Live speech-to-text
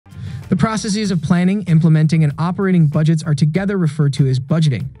The processes of planning, implementing, and operating budgets are together referred to as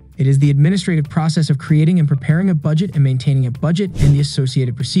budgeting. It is the administrative process of creating and preparing a budget and maintaining a budget and the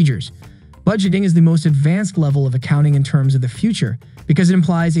associated procedures. Budgeting is the most advanced level of accounting in terms of the future because it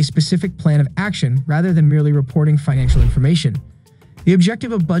implies a specific plan of action rather than merely reporting financial information. The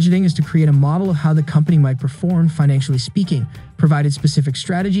objective of budgeting is to create a model of how the company might perform financially speaking, provided specific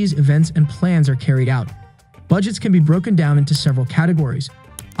strategies, events, and plans are carried out. Budgets can be broken down into several categories: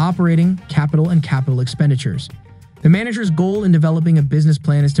 operating, capital, and capital expenditures. The manager's goal in developing a business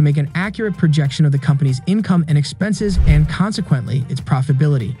plan is to make an accurate projection of the company's income and expenses and, consequently, its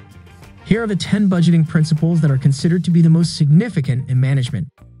profitability. Here are the 10 budgeting principles that are considered to be the most significant in management.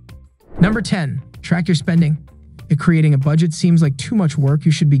 Number 10. Track your spending. If creating a budget seems like too much work,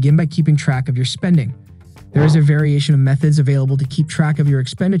 you should begin by keeping track of your spending. There is a variation of methods available to keep track of your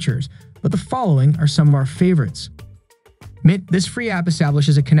expenditures, but the following are some of our favorites. Mint, this free app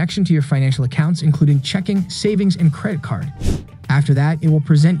establishes a connection to your financial accounts, including checking, savings, and credit card. After that, it will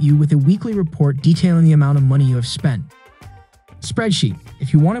present you with a weekly report detailing the amount of money you have spent. Spreadsheet.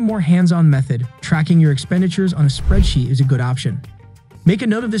 If you want a more hands-on method, tracking your expenditures on a spreadsheet is a good option. Make a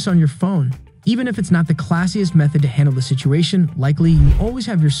note of this on your phone. Even if it's not the classiest method to handle the situation, likely you always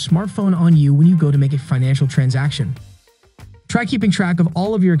have your smartphone on you when you go to make a financial transaction. Try keeping track of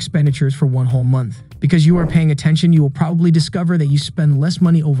all of your expenditures for one whole month. Because you are paying attention, you will probably discover that you spend less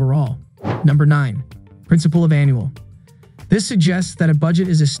money overall. Number 9. Principle of annual. This suggests that a budget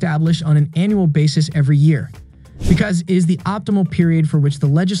is established on an annual basis every year, because it is the optimal period for which the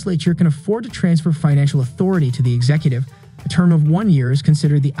legislature can afford to transfer financial authority to the executive. A term of 1 year is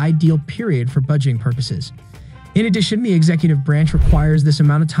considered the ideal period for budgeting purposes. In addition, the executive branch requires this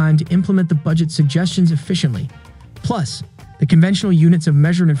amount of time to implement the budget suggestions efficiently. Plus, the conventional units of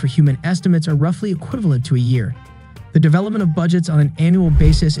measurement for human estimates are roughly equivalent to a year. The development of budgets on an annual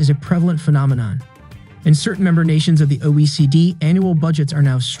basis is a prevalent phenomenon. In certain member nations of the OECD, annual budgets are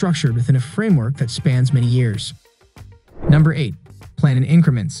now structured within a framework that spans many years. Number 8. Plan in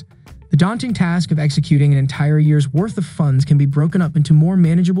increments. The daunting task of executing an entire year's worth of funds can be broken up into more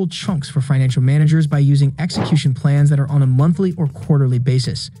manageable chunks for financial managers by using execution plans that are on a monthly or quarterly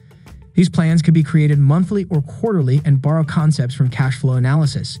basis. These plans could be created monthly or quarterly and borrow concepts from cash flow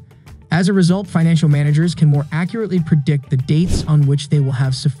analysis. As a result, financial managers can more accurately predict the dates on which they will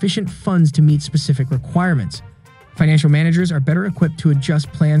have sufficient funds to meet specific requirements. Financial managers are better equipped to adjust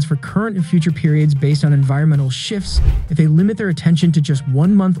plans for current and future periods based on environmental shifts if they limit their attention to just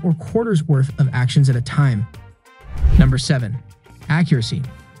 1 month or quarter's worth of actions at a time. Number 7. Accuracy.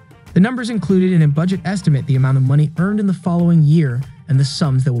 The numbers included in a budget estimate the amount of money earned in the following year and the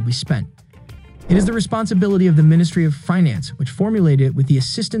sums that will be spent. It is the responsibility of the Ministry of Finance, which formulated it with the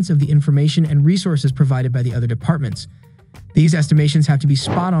assistance of the information and resources provided by the other departments. These estimations have to be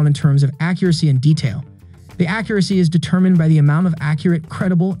spot on in terms of accuracy and detail. The accuracy is determined by the amount of accurate,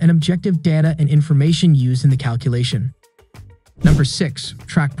 credible, and objective data and information used in the calculation. Number 6.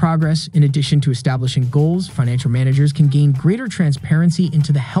 Track progress. In addition to establishing goals, financial managers can gain greater transparency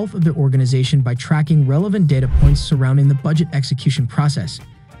into the health of their organization by tracking relevant data points surrounding the budget execution process.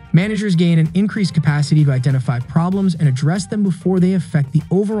 Managers gain an increased capacity to identify problems and address them before they affect the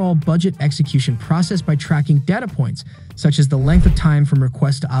overall budget execution process by tracking data points, such as the length of time from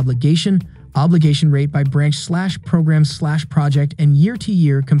request to obligation, obligation rate by branch/program/project, and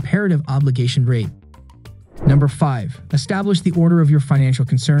year-to-year comparative obligation rate. Number 5. Establish the order of your financial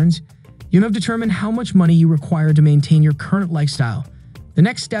concerns. You have determined how much money you require to maintain your current lifestyle. The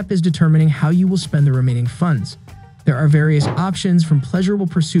next step is determining how you will spend the remaining funds. There are various options, from pleasurable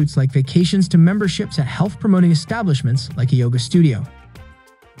pursuits like vacations to memberships at health-promoting establishments like a yoga studio.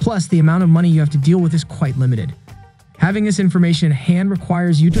 Plus, the amount of money you have to deal with is quite limited. Having this information in hand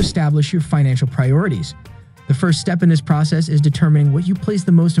requires you to establish your financial priorities. The first step in this process is determining what you place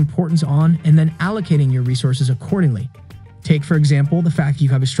the most importance on and then allocating your resources accordingly. Take, for example, the fact that you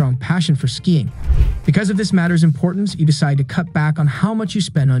have a strong passion for skiing. Because of this matter's importance, you decide to cut back on how much you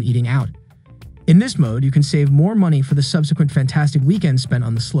spend on eating out. In this mode, you can save more money for the subsequent fantastic weekend spent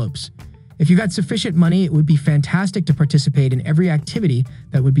on the slopes. If you had sufficient money, it would be fantastic to participate in every activity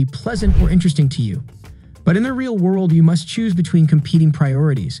that would be pleasant or interesting to you. But in the real world, you must choose between competing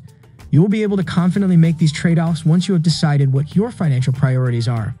priorities. You will be able to confidently make these trade-offs once you have decided what your financial priorities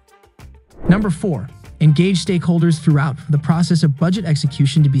are. Number 4. Engage stakeholders throughout. For the process of budget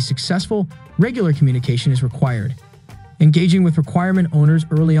execution to be successful, regular communication is required. Engaging with requirement owners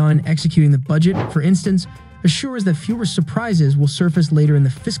early on in executing the budget, for instance, assures that fewer surprises will surface later in the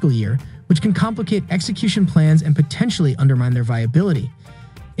fiscal year, which can complicate execution plans and potentially undermine their viability.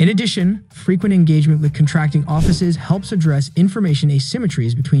 In addition, frequent engagement with contracting offices helps address information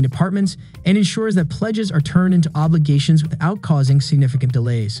asymmetries between departments and ensures that pledges are turned into obligations without causing significant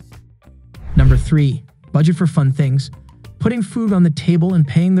delays. Number 3. Budget for fun things. Putting food on the table and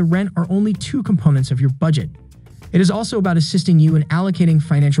paying the rent are only two components of your budget. It is also about assisting you in allocating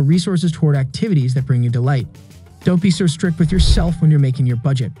financial resources toward activities that bring you delight. Don't be so strict with yourself when you're making your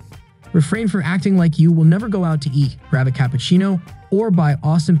budget. Refrain from acting like you will never go out to eat, grab a cappuccino, or buy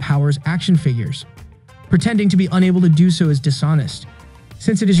Austin Powers action figures. Pretending to be unable to do so is dishonest.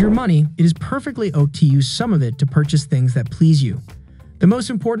 Since it is your money, it is perfectly okay to use some of it to purchase things that please you. The most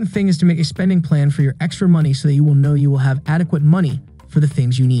important thing is to make a spending plan for your extra money so that you will know you will have adequate money for the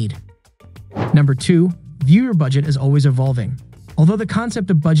things you need. Number 2. View your budget as always evolving. Although the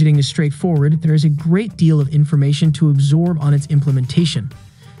concept of budgeting is straightforward, there is a great deal of information to absorb on its implementation.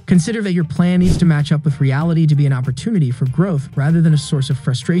 Consider that your plan needs to match up with reality to be an opportunity for growth rather than a source of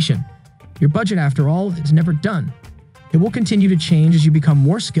frustration. Your budget, after all, is never done. It will continue to change as you become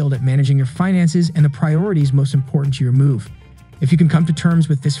more skilled at managing your finances and the priorities most important to your move. If you can come to terms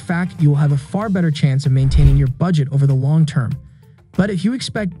with this fact, you will have a far better chance of maintaining your budget over the long term. But if you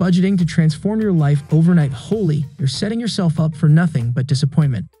expect budgeting to transform your life overnight wholly, you're setting yourself up for nothing but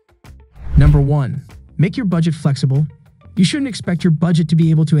disappointment. Number 1. Make your budget flexible. You shouldn't expect your budget to be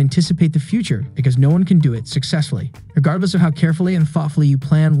able to anticipate the future because no one can do it successfully. Regardless of how carefully and thoughtfully you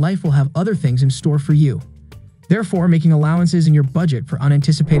plan, life will have other things in store for you. Therefore, making allowances in your budget for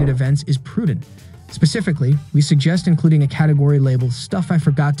unanticipated events is prudent. Specifically, we suggest including a category labeled "Stuff I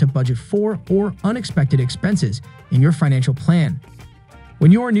Forgot to Budget For" or "Unexpected Expenses" in your financial plan.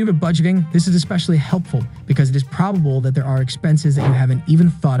 When you are new to budgeting, this is especially helpful because it is probable that there are expenses that you haven't even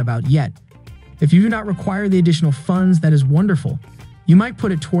thought about yet. If you do not require the additional funds, that is wonderful. You might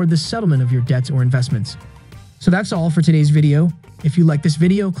put it toward the settlement of your debts or investments. So that's all for today's video. If you like this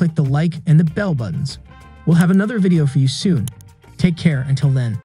video, click the like and the bell buttons. We'll have another video for you soon. Take care until then.